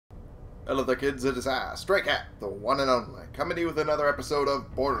Hello there, kids. It is I, Stray Cat, the one and only, coming to you with another episode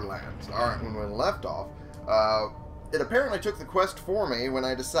of Borderlands. Alright, when we left off, it apparently took the quest for me when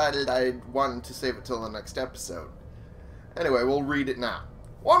I decided I wanted to save it till the next episode. Anyway, we'll read it now.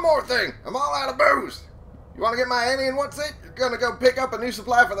 One more thing! I'm all out of booze! You want to get my alien what's it? You're gonna go pick up a new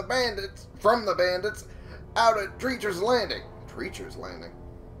supply for the bandits, out at Treacher's Landing. Treacher's Landing?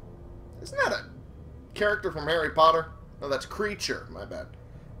 Isn't that a character from Harry Potter? No, that's Creature, my bad.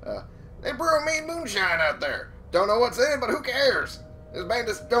 They brew mean moonshine out there. Don't know what's in it, but who cares? These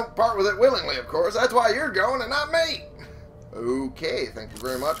bandits don't part with it willingly, of course. That's why you're going and not me. Okay, thank you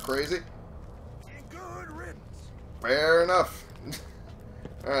very much, Crazy. Good riddance. Fair enough.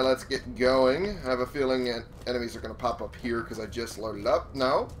 Alright, let's get going. I have a feeling that enemies are going to pop up here because I just loaded up.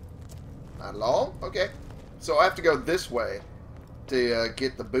 No? Not at all? Okay. So I have to go this way to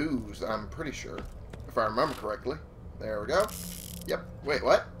get the booze, I'm pretty sure. If I remember correctly. There we go. Yep. Wait,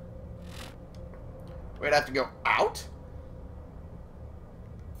 what? Wait, I have to go out?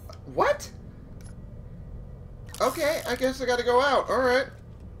 What? Okay, I guess I gotta go out. Alright.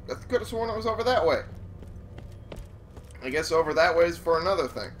 I could have sworn it was over that way. I guess over that way is for another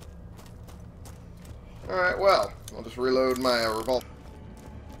thing. Alright, well, I'll just reload my revolver.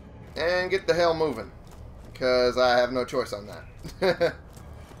 And get the hell moving. Because I have no choice on that.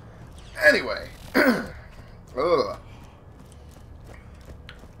 Anyway. Ugh.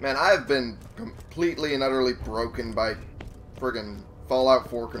 Man, I've been completely and utterly broken by friggin' Fallout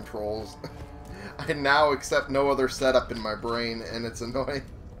 4 controls. I now accept no other setup in my brain, and it's annoying.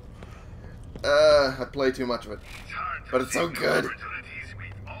 I play too much of it. But it's so good.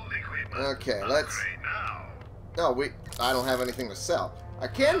 Okay, let's... No, I don't have anything to sell. I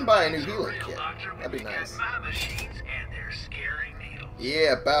can buy a new healing kit. That'd be nice.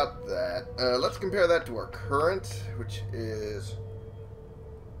 Yeah, about that. Let's compare that to our current, which is...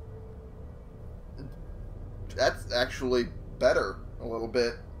 That's actually better a little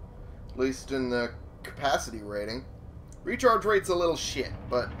bit, at least in the capacity rating. Recharge rate's a little shit,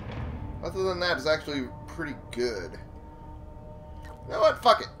 but other than that, it's actually pretty good. You know what?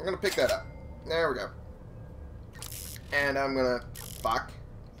 Fuck it. I'm gonna pick that up. There we go. And I'm gonna... Fuck.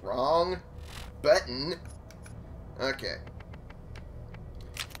 Wrong button. Okay.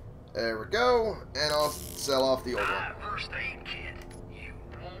 There we go. And I'll sell off the old one. First aid kit. You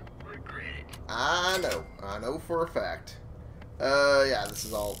won't regret it. I know for a fact. Yeah, this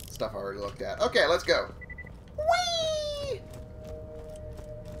is all stuff I already looked at. Okay, let's go. Whee!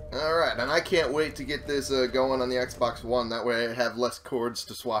 Alright, and I can't wait to get this going on the Xbox One. That way I have less cords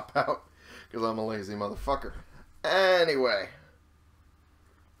to swap out. Because I'm a lazy motherfucker. Anyway.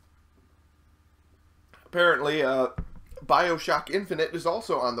 Apparently, BioShock Infinite is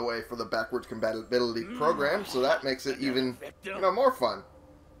also on the way for the backwards compatibility program. So that makes it even, more fun.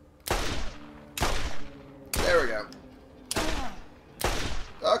 There we go.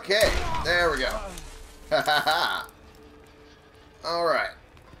 Okay, there we go. Ha ha ha. Alright.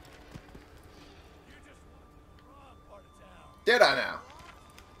 Did I now?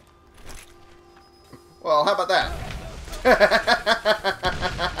 Well, how about that?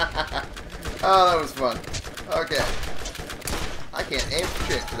 Oh, that was fun. Okay. I can't aim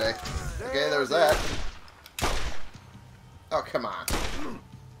for shit today. Okay, there's that. Oh, come on.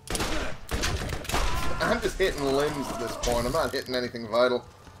 I'm just hitting limbs at this point. I'm not hitting anything vital.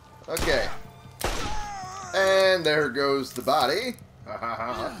 Okay. And there goes the body.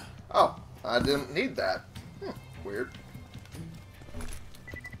 Oh, I didn't need that. Weird.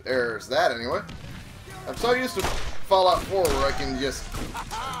 There's that anyway. I'm so used to Fallout 4 where I can just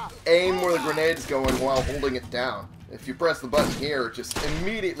aim where the grenade's going while holding it down. If you press the button here, it just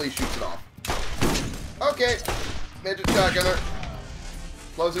immediately shoots it off. Okay. Midget shotgunner.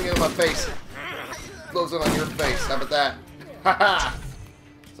 Closing in on my face. Close it on your face. How about that? Haha!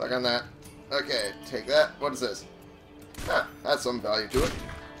 Suck on that. Okay, take that. What is this? Huh, that's some value to it.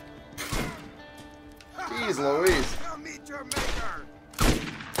 Jeez Louise.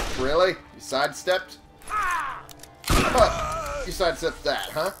 Really? You sidestepped? Oh, you sidestepped that,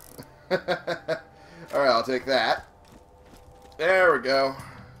 huh? Alright, I'll take that. There we go.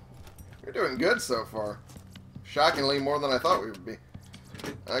 We're doing good so far. Shockingly, more than I thought we would be.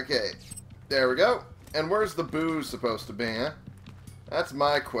 Okay. There we go. And where's the booze supposed to be, huh? That's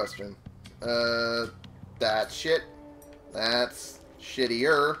my question. That's shit. That's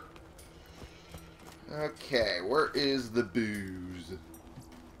shittier. Okay, where is the booze?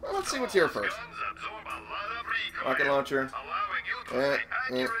 Well, let's see what's here first. Rocket launcher.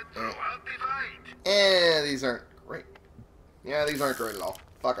 These aren't great. Yeah, these aren't great at all.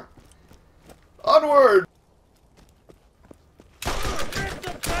 Fuck them. Onward!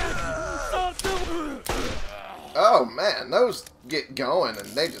 Oh man, those get going and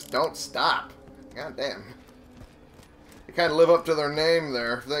they just don't stop. God damn. They kind of live up to their name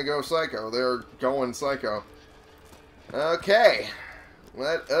there. If they go psycho, they're going psycho. Okay.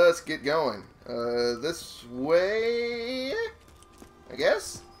 Let us get going. This way, I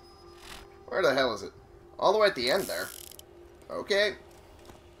guess? Where the hell is it? All the way at the end there. Okay.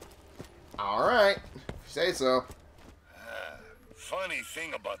 Alright. If you say so. Funny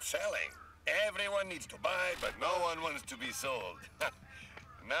thing about selling. Everyone needs to buy, but no one wants to be sold.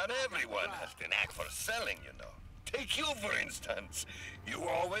 Not everyone has the knack for selling, you know. Take you, for instance. You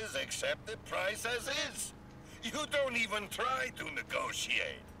always accept the price as is. You don't even try to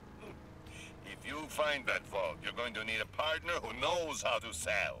negotiate. If you find that vault, you're going to need a partner who knows how to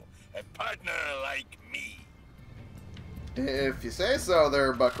sell. A partner like me. If you say so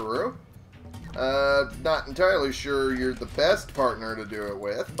there, Buckaroo. Not entirely sure you're the best partner to do it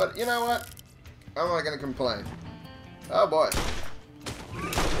with, but you know what? I'm not gonna complain. Oh boy.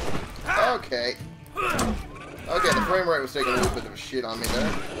 Okay. Okay, the frame rate was taking a little bit of a shit on me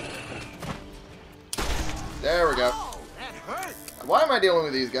there. There we go. Why am I dealing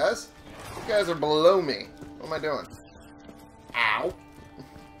with these guys? These guys are below me. What am I doing? Ow.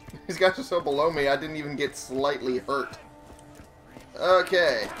 These guys are so below me, I didn't even get slightly hurt.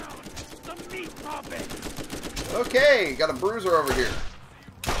 Okay. Okay, got a bruiser over here.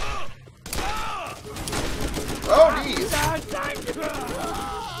 Oh, geez.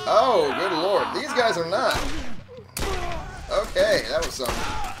 Oh, good lord. These guys are not. Okay, that was something.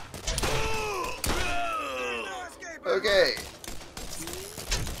 Okay.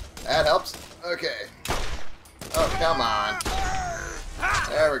 That helps. Okay. Oh, come on.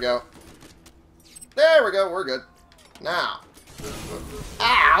 There we go. There we go. We're good. Now.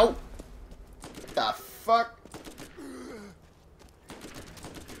 Ow! What the fuck?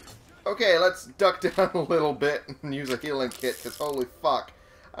 Okay, let's duck down a little bit and use a healing kit, because holy fuck.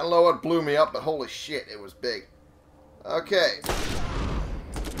 I don't know what blew me up, but holy shit, it was big. Okay.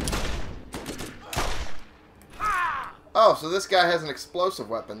 Oh, so this guy has an explosive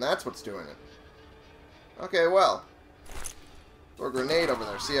weapon. That's what's doing it. Okay, well. Throw a grenade over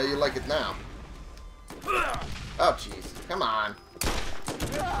there. See how you like it now. Oh, jeez. Come on.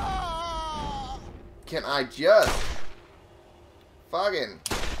 Can I just... Fucking...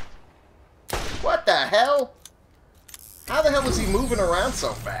 What the hell? How the hell is he moving around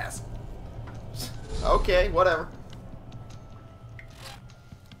so fast? Okay, whatever.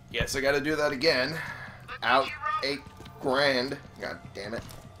 Yes, I gotta do that again. Out 8 grand. God damn it.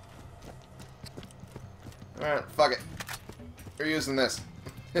 Alright, fuck it. We're using this.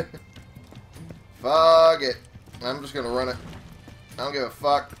 Fuck it. I'm just gonna run it. I don't give a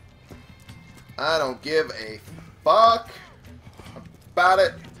fuck. I don't give a fuck about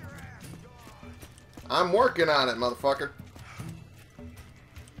it. I'm working on it, motherfucker.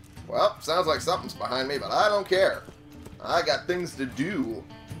 Well, sounds like something's behind me, but I don't care. I got things to do,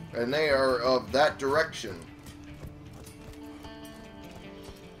 and they are of that direction.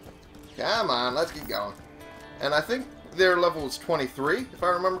 Come on, let's keep going. And I think their level was 23, if I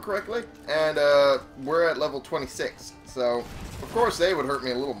remember correctly, and we're at level 26. So, of course, they would hurt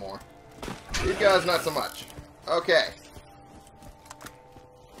me a little more. These guys, not so much. Okay.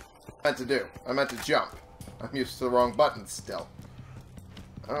 Meant to do. I meant to jump. I'm used to the wrong buttons still.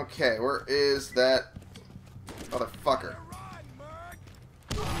 Okay, where is that motherfucker?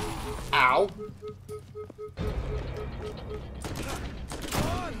 Ow!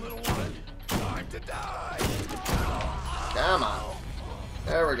 Time to die. Come on.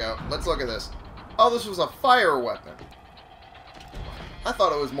 There we go. Let's look at this. Oh, this was a fire weapon. I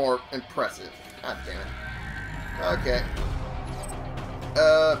thought it was more impressive. God damn it. Okay.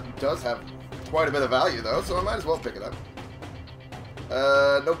 Does have quite a bit of value though, so I might as well pick it up.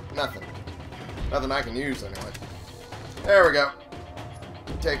 Nope, nothing. Nothing I can use anyway. There we go.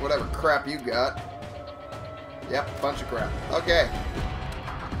 Take whatever crap you got. Yep, bunch of crap. Okay.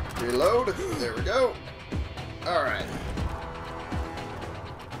 Reload. There we go. Alright.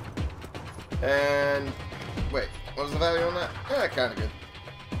 And... wait, what was the value on that? Yeah, kinda good.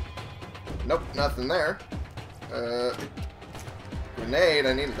 Nope, nothing there. Grenade,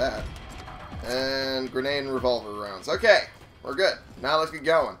 I needed that. And grenade and revolver rounds. Okay, we're good. Now let's get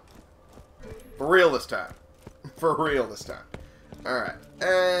going. For real this time. For real this time. Alright,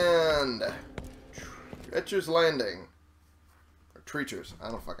 and... Treacher's Landing. Or Treachers, I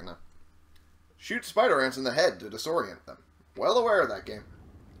don't fucking know. Shoot spider ants in the head to disorient them. Well aware of that game.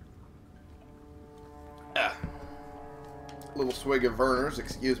 Little swig of Verner's,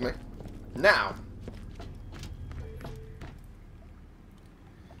 excuse me. Now.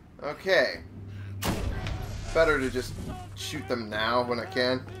 Okay. better to just shoot them now when I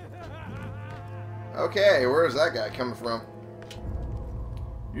can. Okay, where is that guy coming from?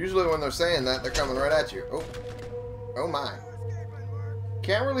 Usually when they're saying that, they're coming right at you. Oh. Oh my.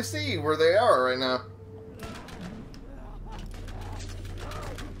 Can't really see where they are right now.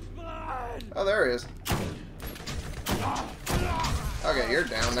 Oh, there he is. Okay, you're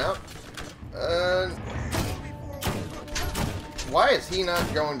down now. Why is he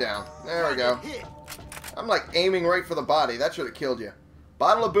not going down? There we go. I'm like aiming right for the body. That should have killed you.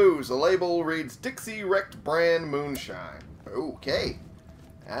 Bottle of booze. The label reads Dixie Wrecked Brand Moonshine. Okay.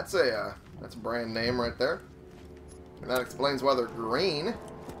 That's a brand name right there. And that explains why they're green.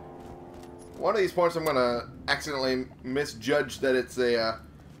 One of these points I'm going to accidentally misjudge that it's a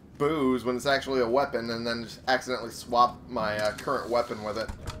booze when it's actually a weapon, and then just accidentally swap my current weapon with it.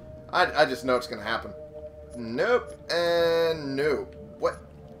 I just know it's going to happen. Nope, and nope. What?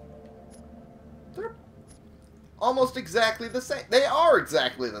 They're almost exactly the same. They are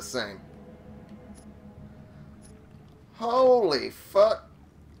exactly the same. Holy fuck.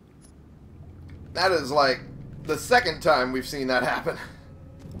 That is like the second time we've seen that happen.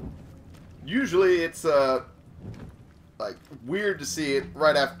 Usually it's like weird to see it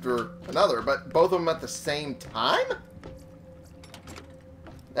right after another, but both of them at the same time?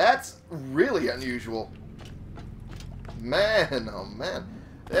 That's really unusual. Man, oh man.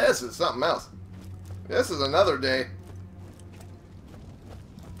 This is something else. This is another day.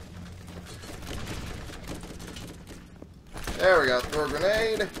 There we go. Throw a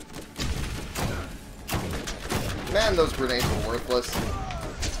grenade. Man, those grenades are worthless.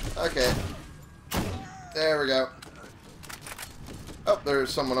 Okay. There we go. Oh,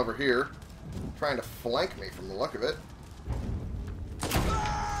 there's someone over here trying to flank me from the look of it.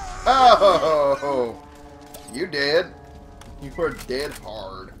 Oh! You dead. You are dead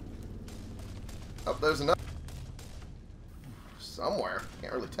hard. Oh, there's another. Somewhere.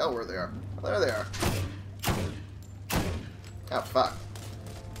 Can't really tell where they are. Oh, there they are. Oh, fuck.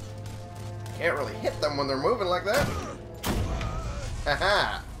 Can't really hit them when they're moving like that.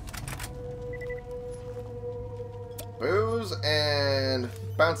 Haha. Booze and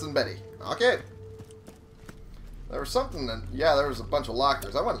Bouncing Betty. Okay. There was something that... Yeah, there was a bunch of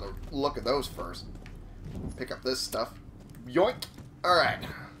lockers. I wanted to look at those first. Pick up this stuff. Yoink. Alright.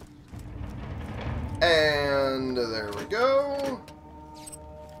 And there we go.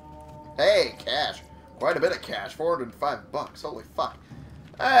 Hey, cash. Quite a bit of cash. 405 bucks. Holy fuck.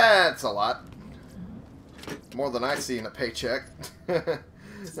 That's a lot. More than I see in a paycheck.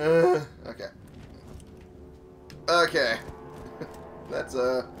 Okay. Okay. Let's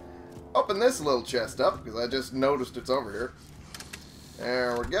open this little chest up, because I just noticed it's over here.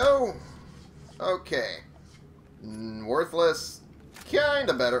 There we go. Okay. Worthless.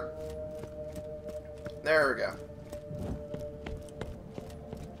 Kinda better. There we go.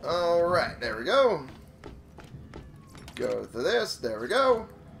 Alright, there we go. Go to this. There we go.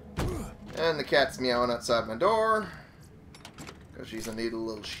 And the cat's meowing outside my door. Because she's a neat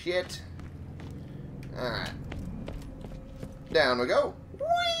little shit. Alright. Down we go.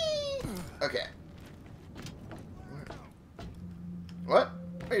 Whee! Okay. What?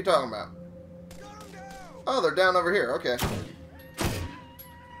 What are you talking about? Oh, they're down over here. Okay.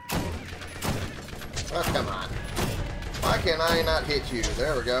 Oh, come on. Why can I not hit you?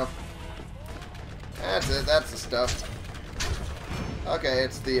 There we go. That's it. That's the stuff. Okay,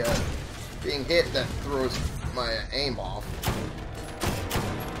 it's the being hit that throws my aim off.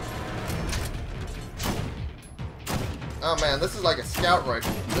 Oh man, this is like a scout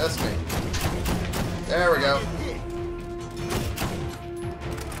rifle from Destiny. There we go.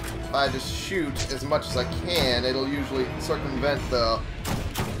 If I just shoot as much as I can, it'll usually circumvent the...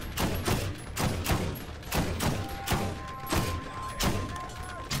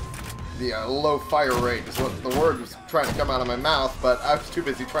 low fire rate is what the word was trying to come out of my mouth, but I was too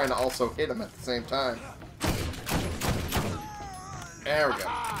busy trying to also hit him at the same time. There we go.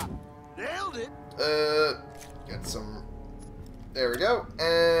 Nailed it. Get some... There we go.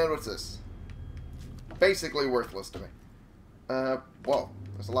 And what's this? Basically worthless to me. Whoa.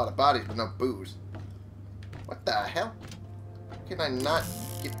 There's a lot of bodies, but no booze. What the hell? How can I not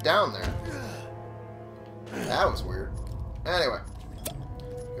get down there? That was weird. Anyway.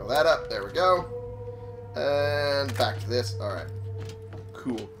 Go that up. There we go. And back to this. Alright.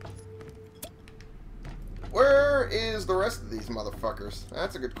 Cool. Where is the rest of these motherfuckers?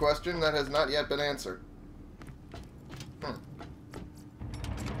 That's a good question that has not yet been answered. Oh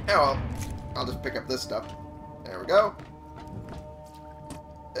well. I'll just pick up this stuff. There we go.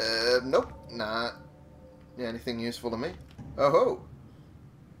 Nope. Not anything useful to me. Oh ho.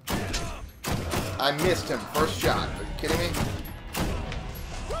 I missed him. First shot. Are you kidding me?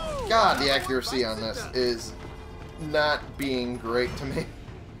 God, the accuracy on this is not being great to me.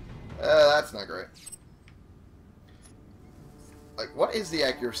 That's not great. Like, what is the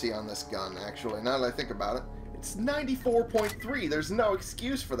accuracy on this gun, actually, now that I think about it? It's 94.3. There's no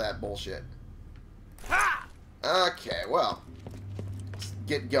excuse for that bullshit. Okay, well. Let's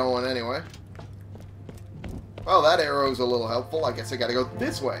get going anyway. Well, that arrow's a little helpful. I guess I gotta go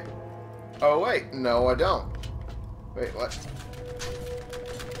this way. Oh, wait. No, I don't. Wait, what?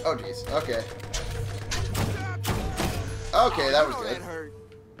 Oh, jeez. Okay. Okay, that was good.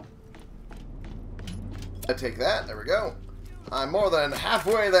 I take that. There we go. I'm more than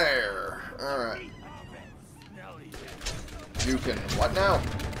halfway there. Alright. You can... What now?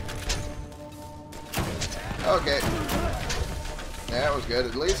 Okay. Yeah, that was good,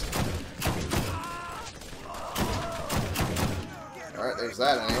 at least. Alright, there's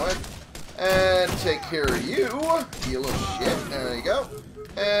that anyway. And take care of you. You little shit. There you go.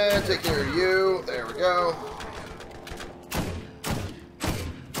 And take care of you. There we go.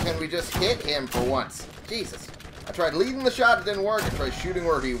 Can we just hit him for once? Jesus. I tried leading the shot, it didn't work. I tried shooting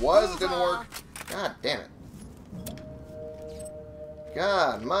where he was, it didn't work. God damn it.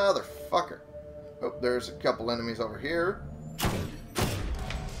 God, motherfucker. Oh, there's a couple enemies over here.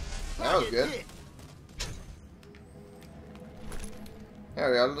 That was good. There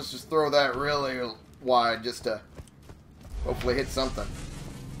we go. Let's just throw that really wide just to hopefully hit something.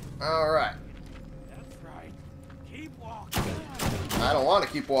 Alright. That's right. Keep walking. I don't want to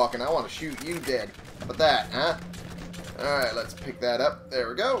keep walking. I want to shoot you dead. How about that, huh? Alright, let's pick that up. There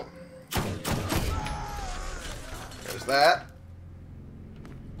we go. There's that.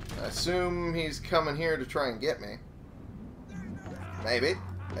 I assume he's coming here to try and get me. Maybe.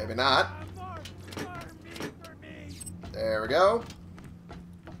 Maybe not. There we go.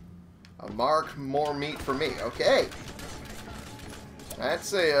 A mark, more meat for me. Okay.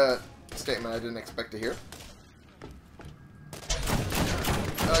 That's a statement I didn't expect to hear.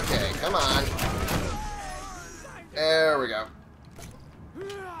 Okay, come on. There we go.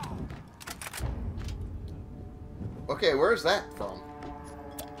 Okay, where's that from?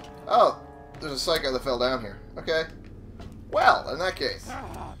 Oh, there's a psycho that fell down here. Okay. Well, in that case.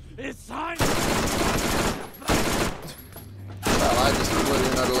 It's time. Well, I just completely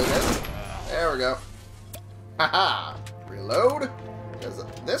and utterly missed. There we go. Haha. Reload. Because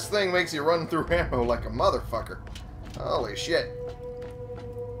this thing makes you run through ammo like a motherfucker. Holy shit.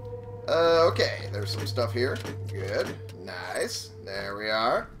 Okay, there's some stuff here. Good. Nice. There we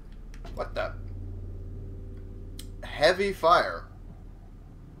are. What the? Heavy fire.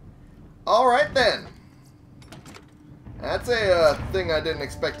 Alright then. That's a thing I didn't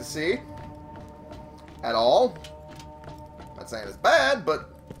expect to see. At all. Not saying it's bad, but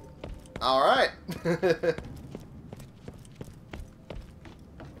alright.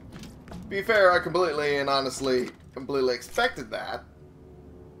 Be fair, I completely and honestly expected that.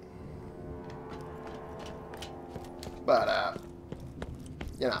 But,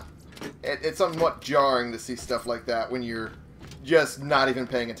 you know, it's somewhat jarring to see stuff like that when you're just not even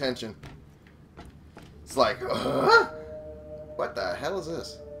paying attention. It's like, what the hell is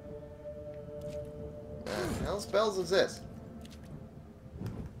this? What the hell spells is this?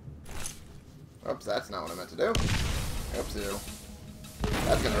 Oops, that's not what I meant to do. Oops,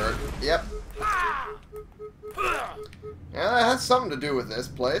 that's gonna hurt. Yep. Yeah, that has something to do with this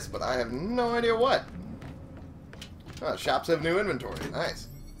place, but I have no idea what. Oh, shops have new inventory. Nice.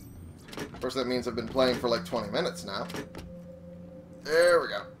 Of course, that means I've been playing for like 20 minutes now. There we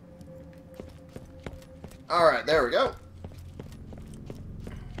go. Alright, there we go.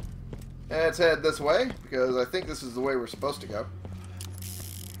 Let's head this way, because I think this is the way we're supposed to go.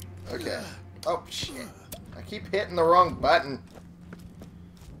 Okay. Oh, shit. I keep hitting the wrong button.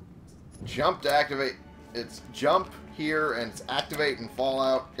 Jump to activate. It's jump here, and it's activate and fall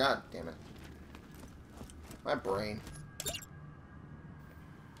out. God damn it. My brain.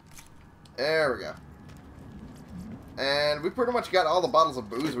 There we go. And we pretty much got all the bottles of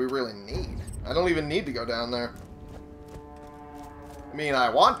booze we really need. I don't even need to go down there. I mean, I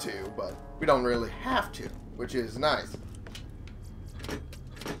want to, but we don't really have to, which is nice.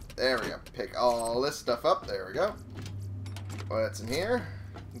 There we go. Pick all this stuff up. There we go. What's in here?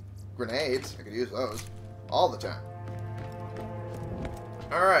 Grenades. I could use those all the time.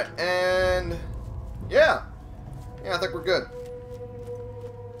 Alright, and yeah. Yeah, I think we're good.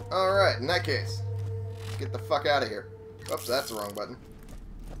 Alright, in that case, let's get the fuck out of here. Oops, that's the wrong button.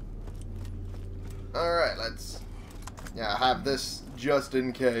 Alright, let's have this just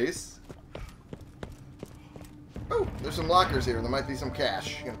in case. Oh, there's some lockers here. There might be some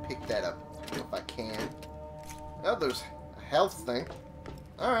cash. I'm gonna pick that up. if I can. Oh, there's a health thing.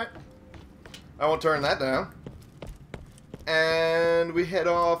 Alright. I won't turn that down. And we head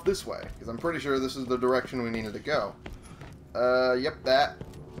off this way, because I'm pretty sure this is the direction we needed to go. Yep, that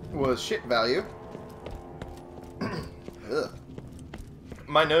was shit value. Ugh.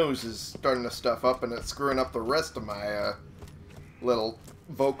 My nose is starting to stuff up, and it's screwing up the rest of my little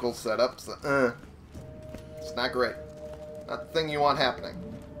vocal setup. So, it's not great. Not the thing you want happening.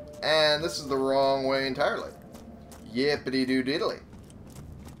 And this is the wrong way entirely. Yippity-doo-diddly.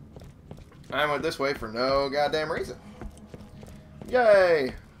 I went this way for no goddamn reason.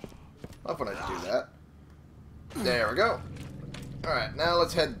 Yay! Love when I do that. There we go. Alright, now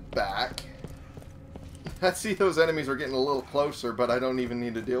let's head back. I see those enemies are getting a little closer, but I don't even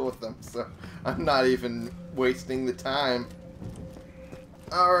need to deal with them, so I'm not even wasting the time.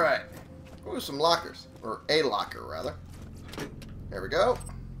 Alright. Ooh, some lockers. Or a locker, rather. There we go.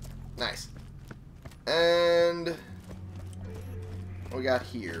 Nice. And what we got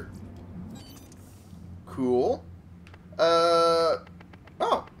here? Cool. Oh,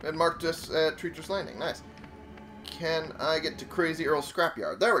 it marked us at Treacher's Landing. Nice. Can I get to Crazy Earl's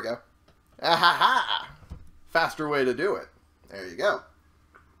scrapyard? There we go. Ah-ha-ha! Faster way to do it. There you go.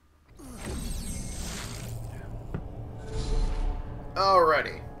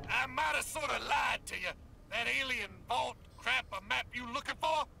 Alrighty. I might have sort of lied to you. That alien vault crap a map you looking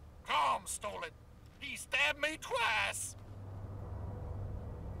for? Tom stole it. He stabbed me twice.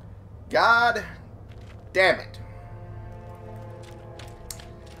 God damn it.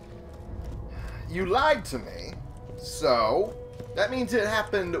 You lied to me, so that means it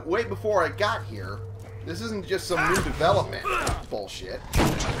happened way before I got here. This isn't just some new development bullshit.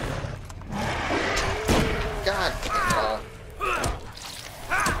 God damn it.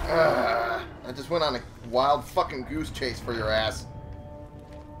 I just went on a wild fucking goose chase for your ass.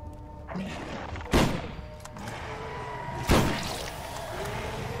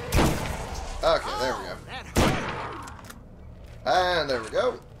 Okay, there we go. And there we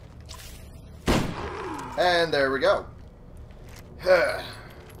go. And there we go.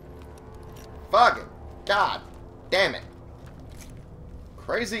 Fucking God damn it.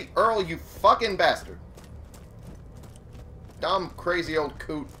 Crazy Earl, you fucking bastard. Dumb, crazy old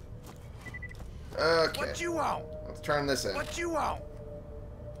coot. Okay. What you want? Let's turn this in. What you want?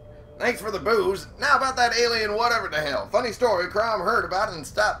 Thanks for the booze. Now about that alien whatever the hell. Funny story, Crom heard about it and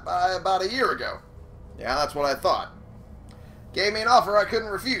stopped by about a year ago. Yeah, that's what I thought. Gave me an offer I couldn't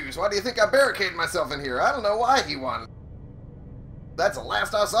refuse. Why do you think I barricaded myself in here? I don't know why he wanted. That's the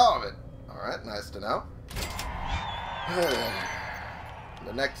last I saw of it. Alright, nice to know.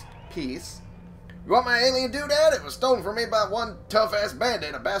 The next piece. You want my alien doodad? It was stolen from me by one tough-ass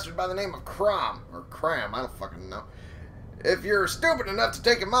bandit, a bastard by the name of Crom. Or Cram, I don't fucking know. If you're stupid enough to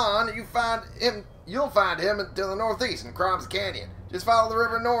take him on, you'll find him to the northeast in Crom's Canyon. Just follow the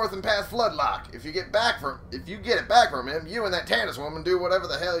river north and past Floodlock. If you get it back from him, you and that Tannis woman do whatever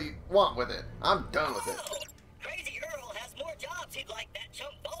the hell you want with it. I'm done with it. Crazy Earl has more jobs he'd like that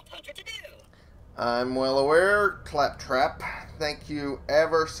chump vault hunter to do. I'm well aware, Claptrap. Thank you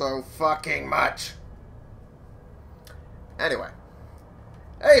ever so fucking much. Anyway.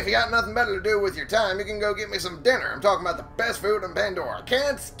 Hey, if you got nothing better to do with your time, you can go get me some dinner. I'm talking about the best food in Pandora.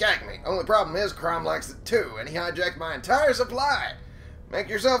 Can't skag me. Only problem is Crom likes it too, and he hijacked my entire supply. Make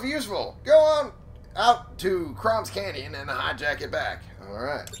yourself useful. Go on out to Crom's Canyon and hijack it back.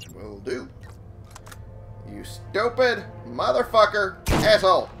 Alright, will do. You stupid motherfucker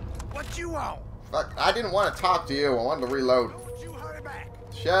asshole. What you want? Fuck, I didn't want to talk to you. I wanted to reload. Don't you hurry back.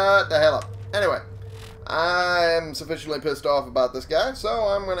 Shut the hell up. Anyway, I'm sufficiently pissed off about this guy, so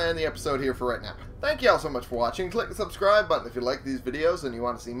I'm going to end the episode here for right now. Thank you all so much for watching. Click the subscribe button if you like these videos and you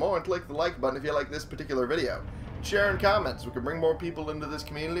want to see more, and click the like button if you like this particular video. Share and comment so we can bring more people into this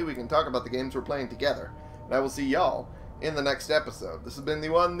community. We can talk about the games we're playing together. And I will see y'all in the next episode. This has been the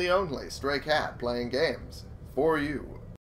one, the only Stray Cat playing games for you.